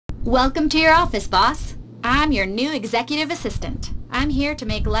Welcome to your office, boss. I'm your new executive assistant. I'm here to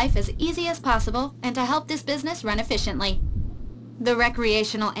make life as easy as possible and to help this business run efficiently. The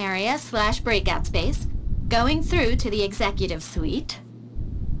recreational area / breakout space, going through to the executive suite.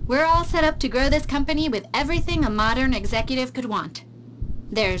 We're all set up to grow this company with everything a modern executive could want.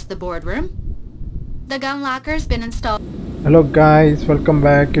 There's the boardroom. The gun locker's been installed. Hello guys, welcome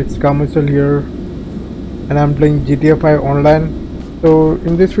back. It's Commercial here and I'm playing GTA 5 online. So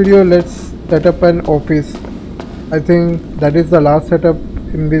in this video let's set up an office. I think that is the last setup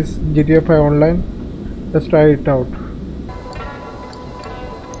in this GTA 5 online. Let's try it out.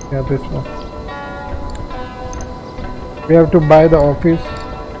 Yeah, this one. We have to buy the office.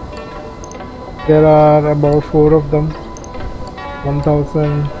 There are about 4 of them.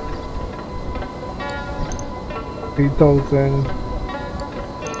 1,000, 3,000,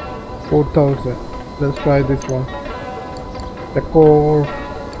 4,000. Let's try this one. Decor.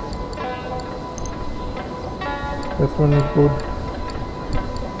 This one is good.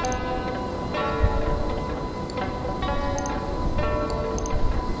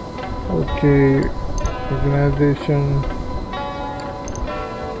 Okay, organization.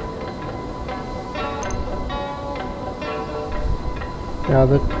 Yeah,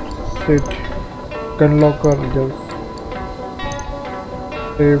 that's it. Gun locker, just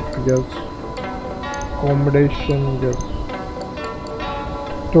safe, just accommodation, just.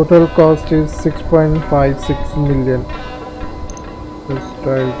 Total cost is 6.56 million. Let's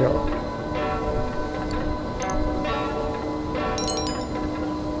try it out.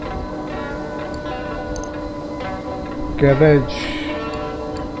 Garage.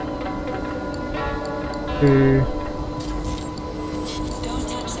 Okay. Don't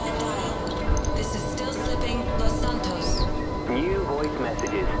touch that dial. This is still slipping Los Santos. New voice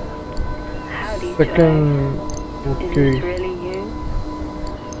messages. Howdy, Second. Joy. Is this Okay. really you?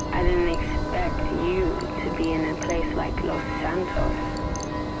 I didn't expect you to be in a place like Los Santos.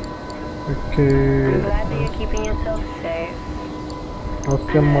 Okay. I'm glad that you're keeping yourself safe.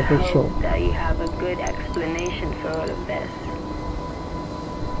 Custom And I motor hope shop. that you have a good explanation for all of this.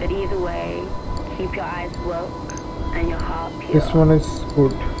 But either way, keep your eyes woke and your heart pure. This one is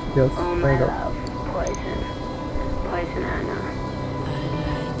good. Yes, Oh my right up. love, poison. Poison Anna.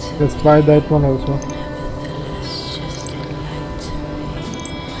 Let's buy that one also.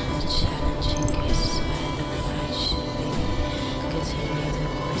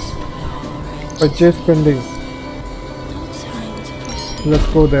 Purchase pending. Let's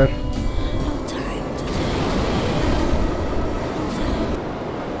go there.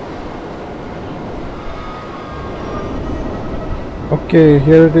 Okay,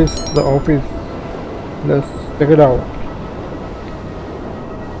 here it is, the office. Let's check it out.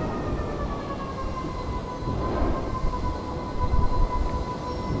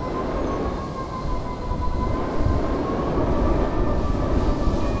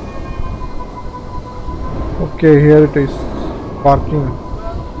 Okay, here it is. Parking.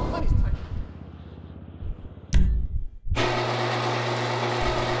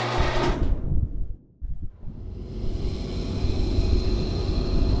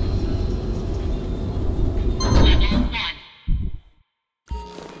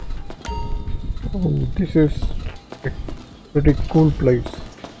 Oh, this is a pretty cool place.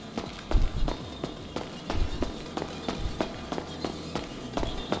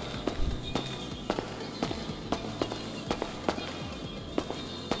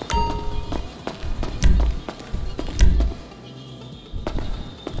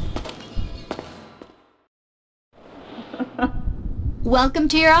 Welcome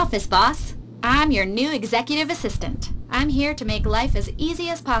to your office, boss. I'm your new executive assistant. I'm here to make life as easy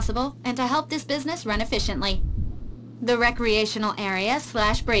as possible and to help this business run efficiently. The recreational area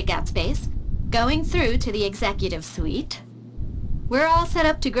 / breakout space, going through to the executive suite. We're all set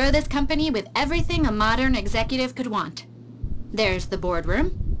up to grow this company with everything a modern executive could want. There's the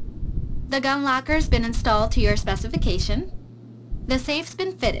boardroom. The gun locker's been installed to your specification. The safe's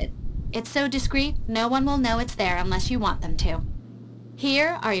been fitted. It's so discreet, no one will know it's there unless you want them to.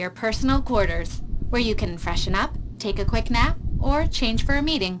 Here are your personal quarters, where you can freshen up, take a quick nap, or change for a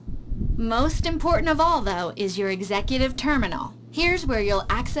meeting. Most important of all, though, is your executive terminal. Here's where you'll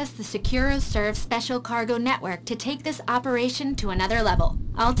access the SecuroServ special cargo network to take this operation to another level.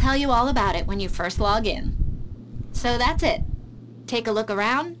 I'll tell you all about it when you first log in. So that's it. Take a look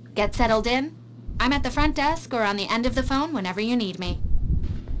around, get settled in. I'm at the front desk or on the end of the phone whenever you need me.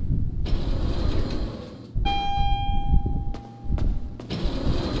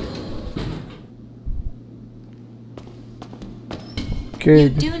 Okay. You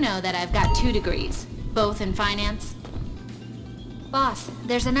do know that I've got 2 degrees, both in finance. Boss,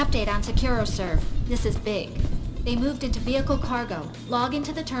 there's an update on SecuroServ. This is big. They moved into vehicle cargo. Log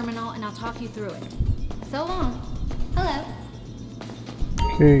into the terminal and I'll talk you through it. So long. Hello.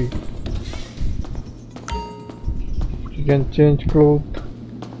 Okay. You can change clothes,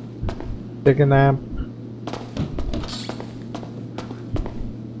 take a nap,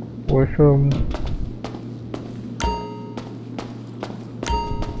 washroom.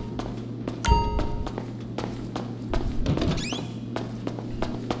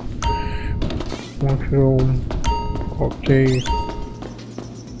 Washroom. Okay.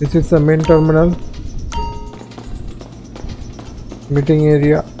 This is the main terminal. Meeting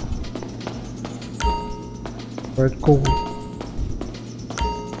area. Quite cool.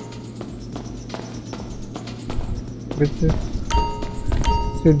 With this,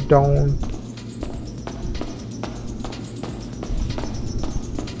 sit down.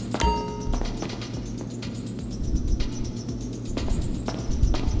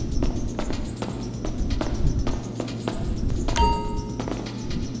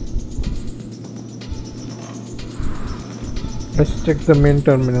 Let's check the main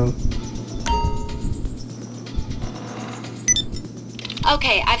terminal.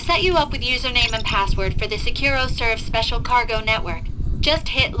 Okay, I've set you up with username and password for the SecuroServ Special Cargo Network. Just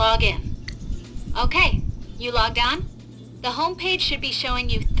hit login. Okay, you logged on? The homepage should be showing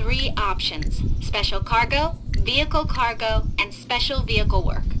you 3 options: Special Cargo, Vehicle Cargo, and Special Vehicle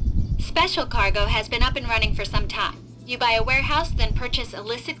Work. Special Cargo has been up and running for some time. You buy a warehouse, then purchase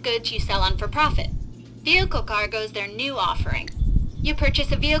illicit goods you sell on for profit. Vehicle Cargo's their new offering. You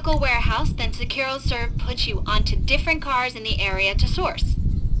purchase a vehicle warehouse, then SecuroServ puts you onto different cars in the area to source.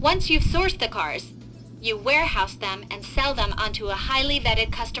 Once you've sourced the cars, you warehouse them and sell them onto a highly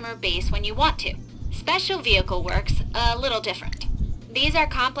vetted customer base when you want to. Special Vehicle Works a little different. These are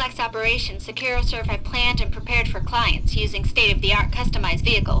complex operations SecuroServ had planned and prepared for clients using state-of-the-art customized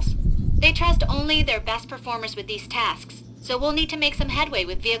vehicles. They trust only their best performers with these tasks, so we'll need to make some headway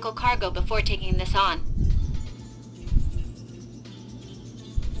with Vehicle Cargo before taking this on.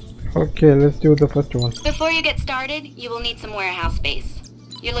 Okay, let's do the first one. Before you get started, you will need some warehouse space.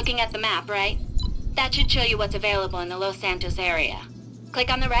 You're looking at the map, right? That should show you what's available in the Los Santos area. Click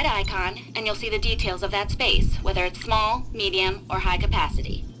on the red icon, and you'll see the details of that space, whether it's small, medium, or high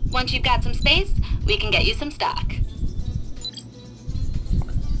capacity. Once you've got some space, we can get you some stock.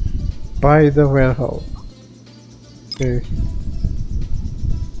 Buy the warehouse. Okay.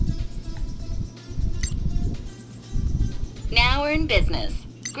 Now we're in business.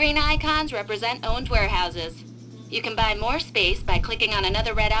 Green icons represent owned warehouses. You can buy more space by clicking on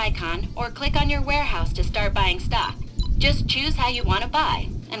another red icon, or click on your warehouse to start buying stock. Just choose how you want to buy,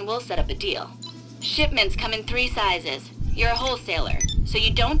 and we'll set up a deal. Shipments come in 3 sizes. You're a wholesaler, so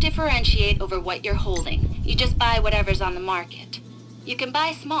you don't differentiate over what you're holding. You just buy whatever's on the market. You can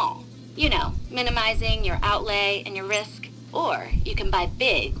buy small, minimizing your outlay and your risk. Or you can buy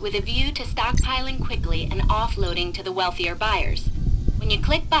big with a view to stockpiling quickly and offloading to the wealthier buyers. When you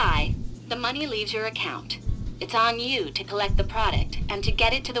click buy, the money leaves your account. It's on you to collect the product and to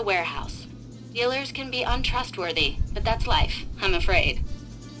get it to the warehouse. Dealers can be untrustworthy, but that's life, I'm afraid.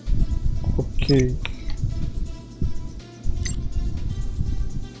 Okay.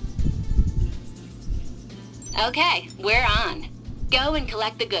 Okay, we're on. Go and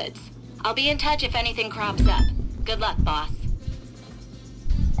collect the goods. I'll be in touch if anything crops up. Good luck, boss.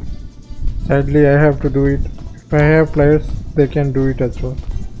 Sadly, I have to do it. If I have players, they can do it as well.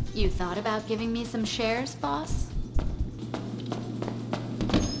 You thought about giving me some shares, boss?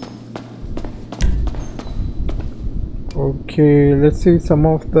 Okay, let's see some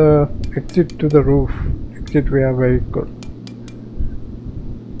of the exit to the roof. Exit we are very good.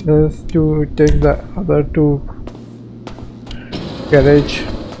 Let's take the other 2 garage.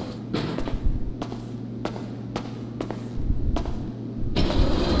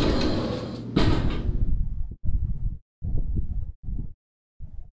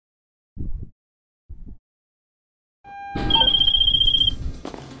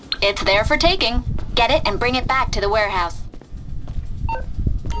 It's there for taking. Get it and bring it back to the warehouse.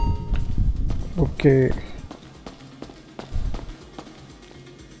 Okay.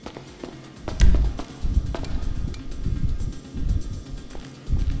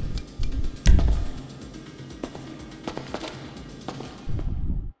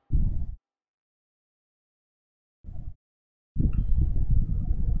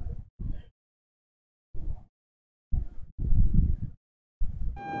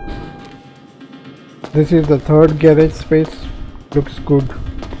 This is the 3rd garage space. Looks good.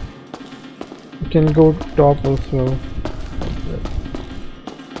 You can go top also.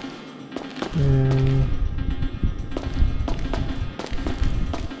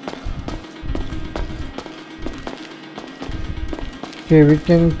 Okay, we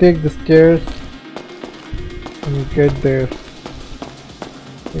can take the stairs and get there.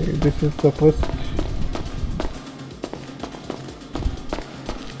 Okay, this is the first.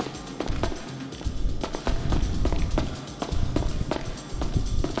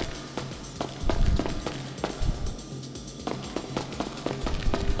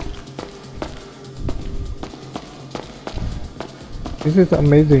 This is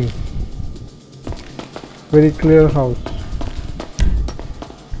amazing. Very clear house.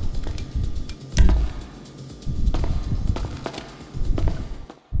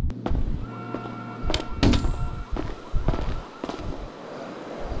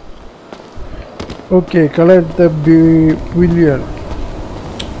 Okay, collect the bullion.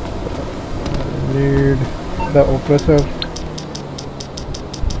 Need the oppressor.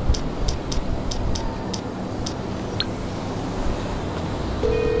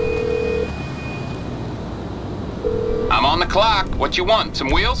 I'm on the clock. What you want?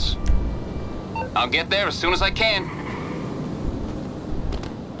 Some wheels? I'll get there as soon as I can.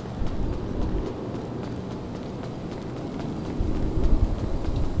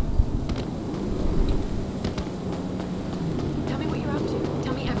 Tell me what you're up to.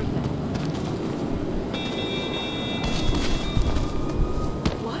 Tell me everything.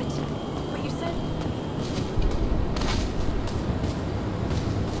 What? What you said?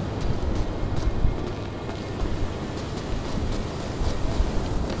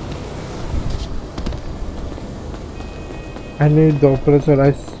 I need the oppressor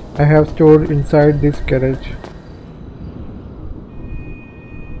I have stored inside this garage.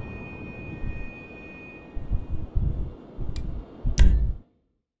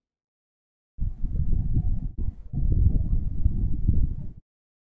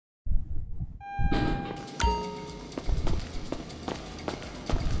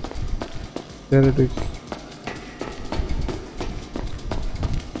 There it is.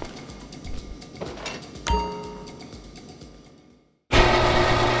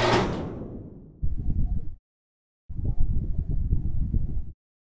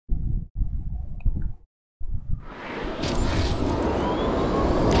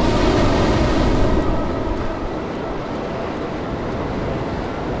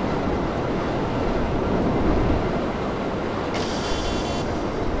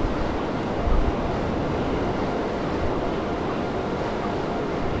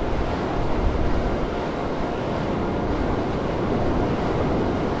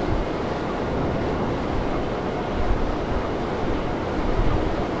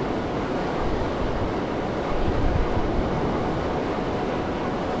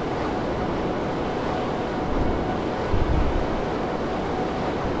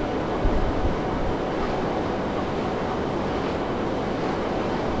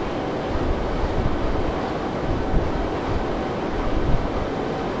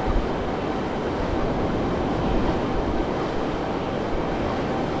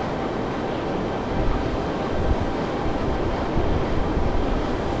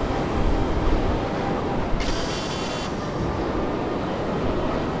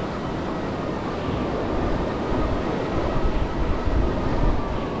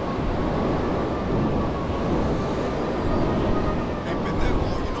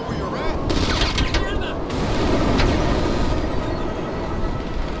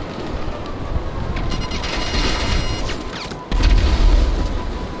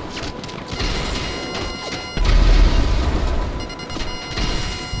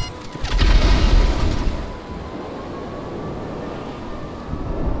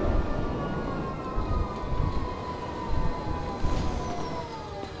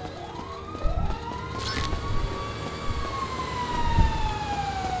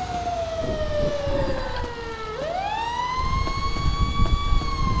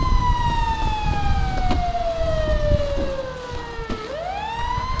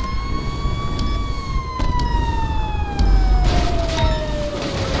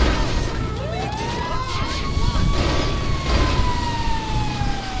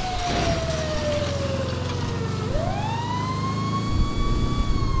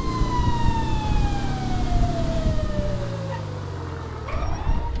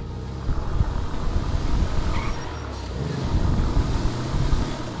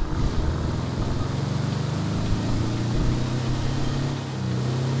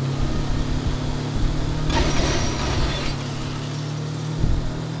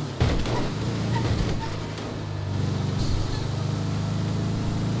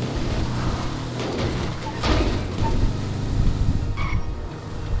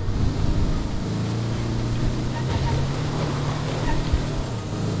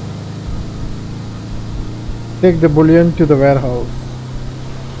 Take the bullion to the warehouse.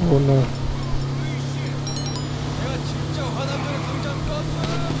 Oh no.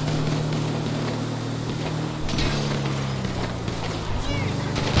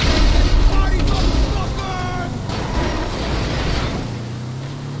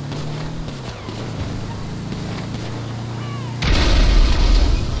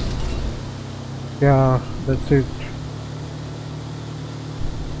 Yeah, that's it.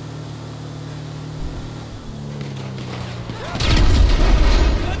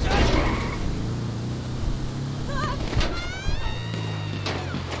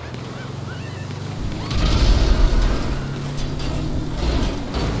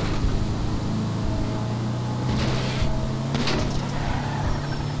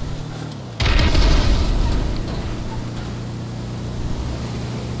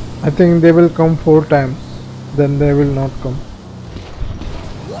 I think they will come 4 times, then they will not come.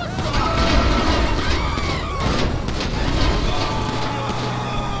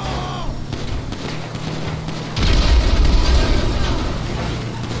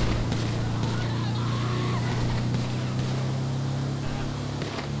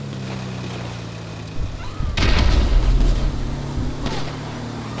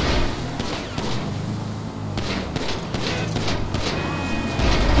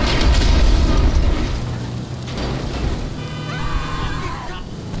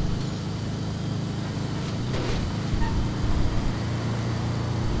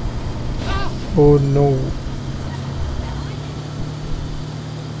 Oh no.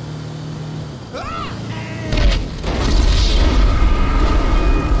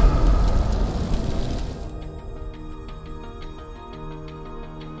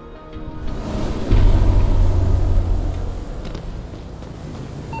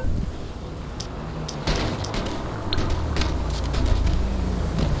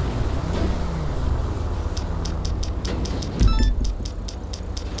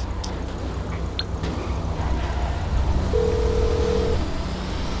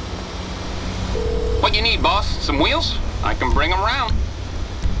 What you need, boss? Some wheels? I can bring them around.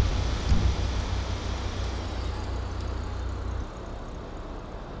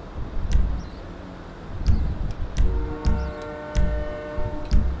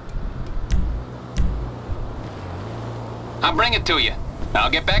 I'll bring it to you. I'll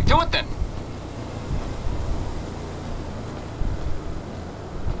get back to it then.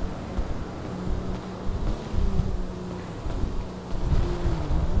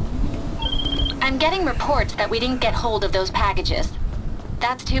 I'm getting reports that we didn't get hold of those packages.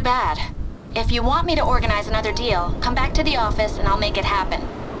 That's too bad. If you want me to organize another deal, come back to the office and I'll make it happen.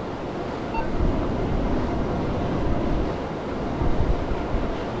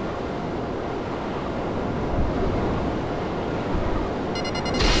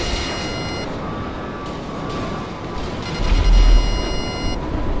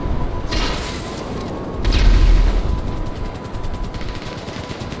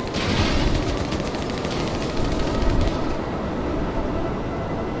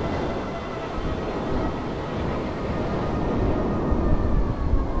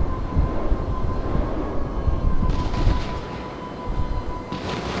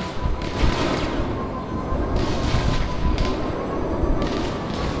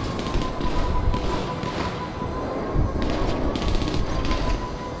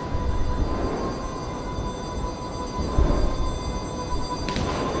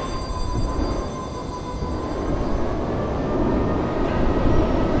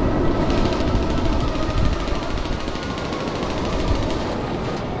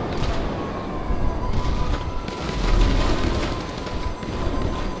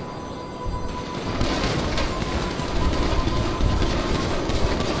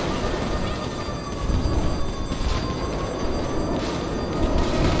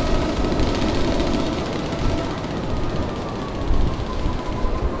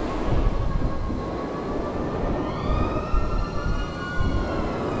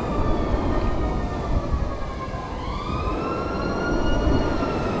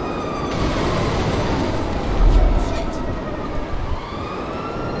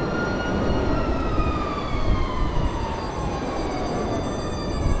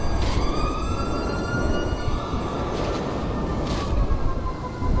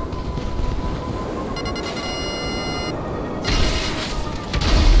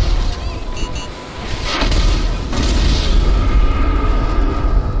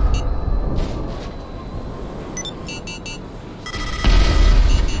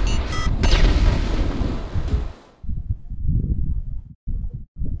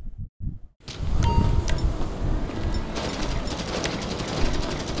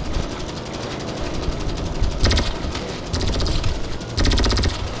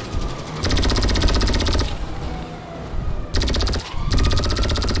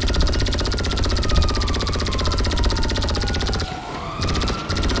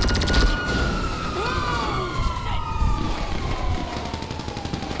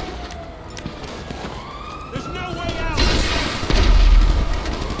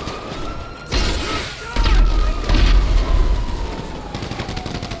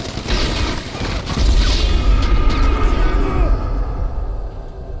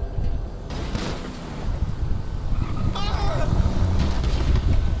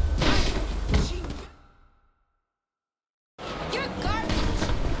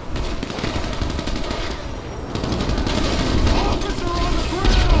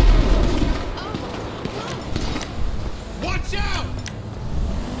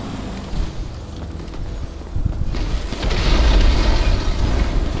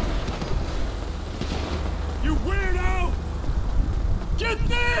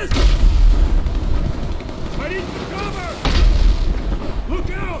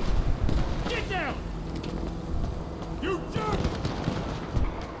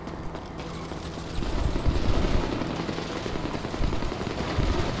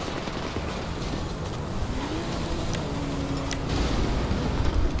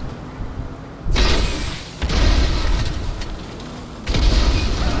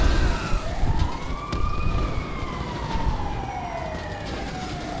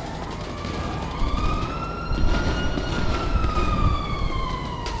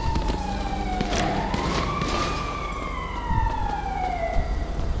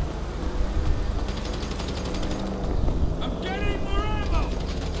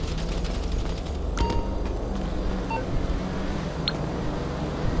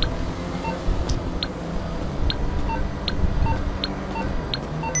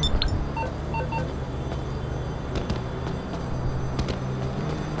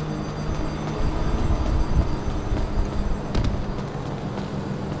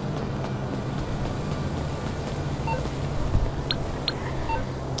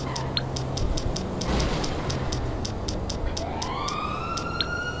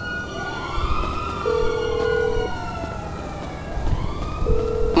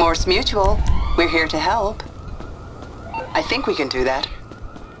 First Mutual. We're here to help. I think we can do that.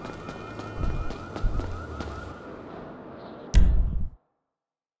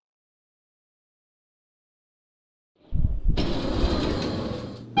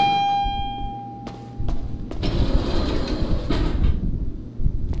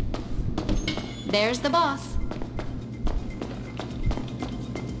 There's the boss.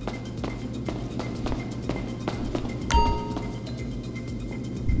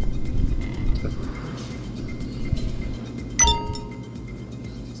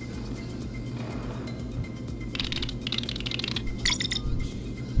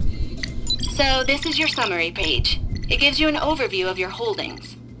 So this is your summary page. It gives you an overview of your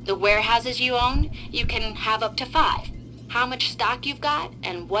holdings. The warehouses you own, you can have up to 5. How much stock you've got,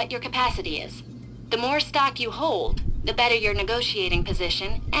 and what your capacity is. The more stock you hold, the better your negotiating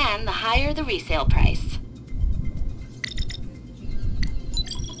position, and the higher the resale price.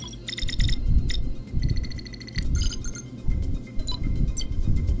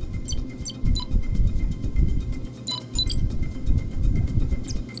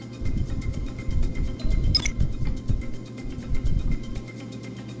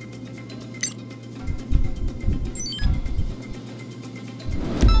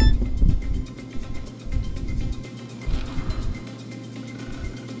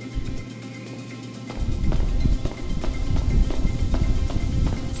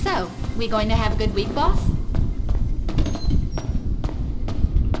 So, we going to have a good week, boss?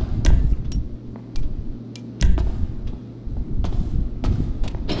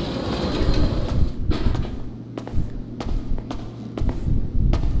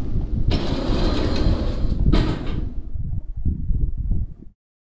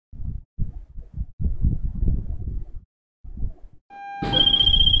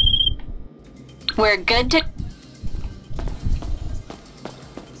 We're good to...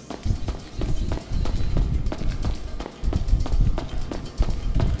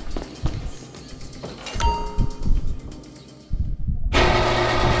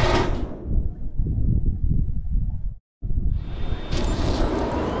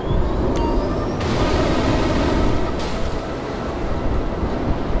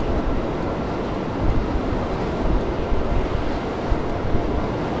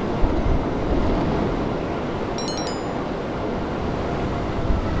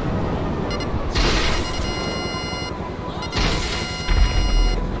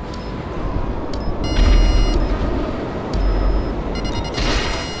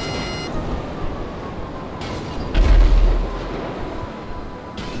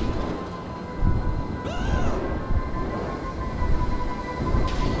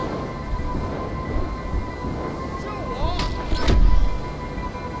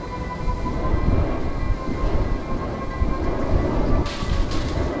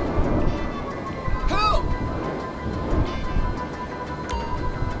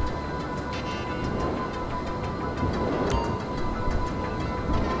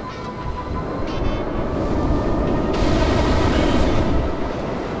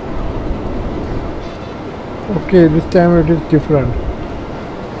 Okay, this time it is different.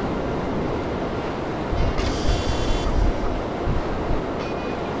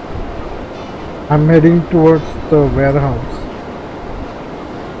 I'm heading towards the warehouse.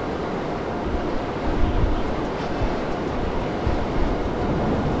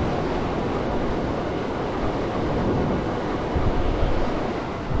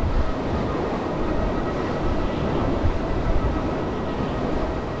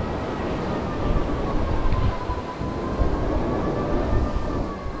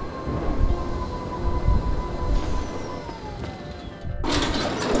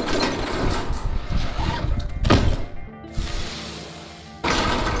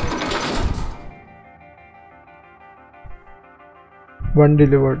 One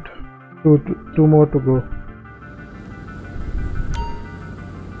delivered, two more to go.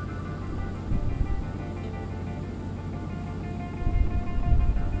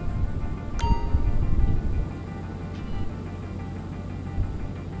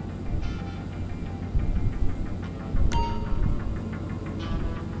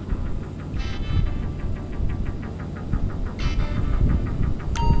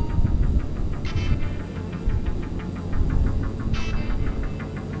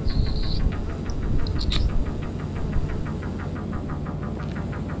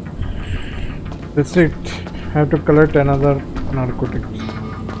 That's it. I have to collect another narcotics.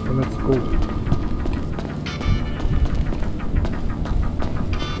 So let's go.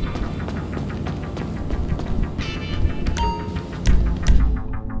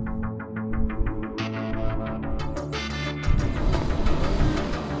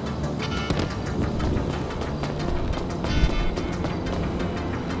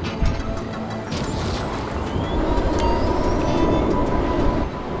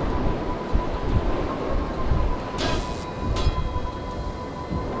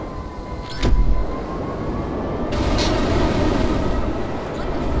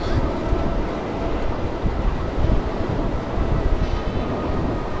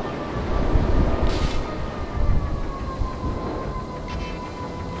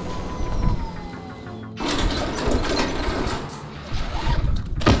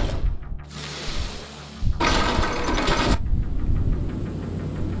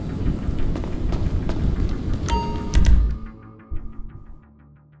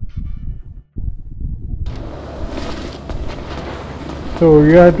 So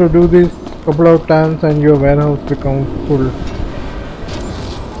you have to do this couple of times and your warehouse becomes full.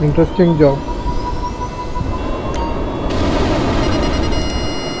 Interesting job.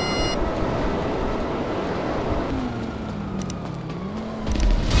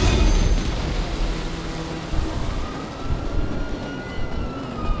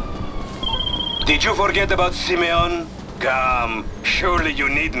 Did you forget about Simeon? Come, surely you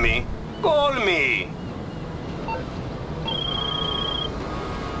need me. Call me.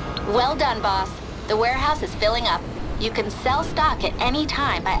 Well done, boss. The warehouse is filling up. You can sell stock at any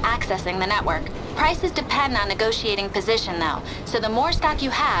time by accessing the network. Prices depend on negotiating position, though, so the more stock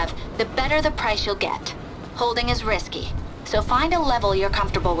you have, the better the price you'll get. Holding is risky, so find a level you're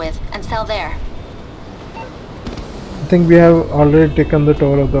comfortable with and sell there. I think we have already taken the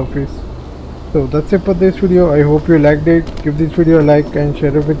tour of the office. So that's it for this video. I hope you liked it. Give this video a like and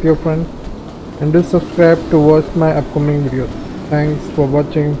share it with your friends. And do subscribe to watch my upcoming videos. Thanks for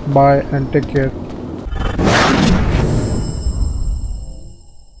watching. Bye and take care.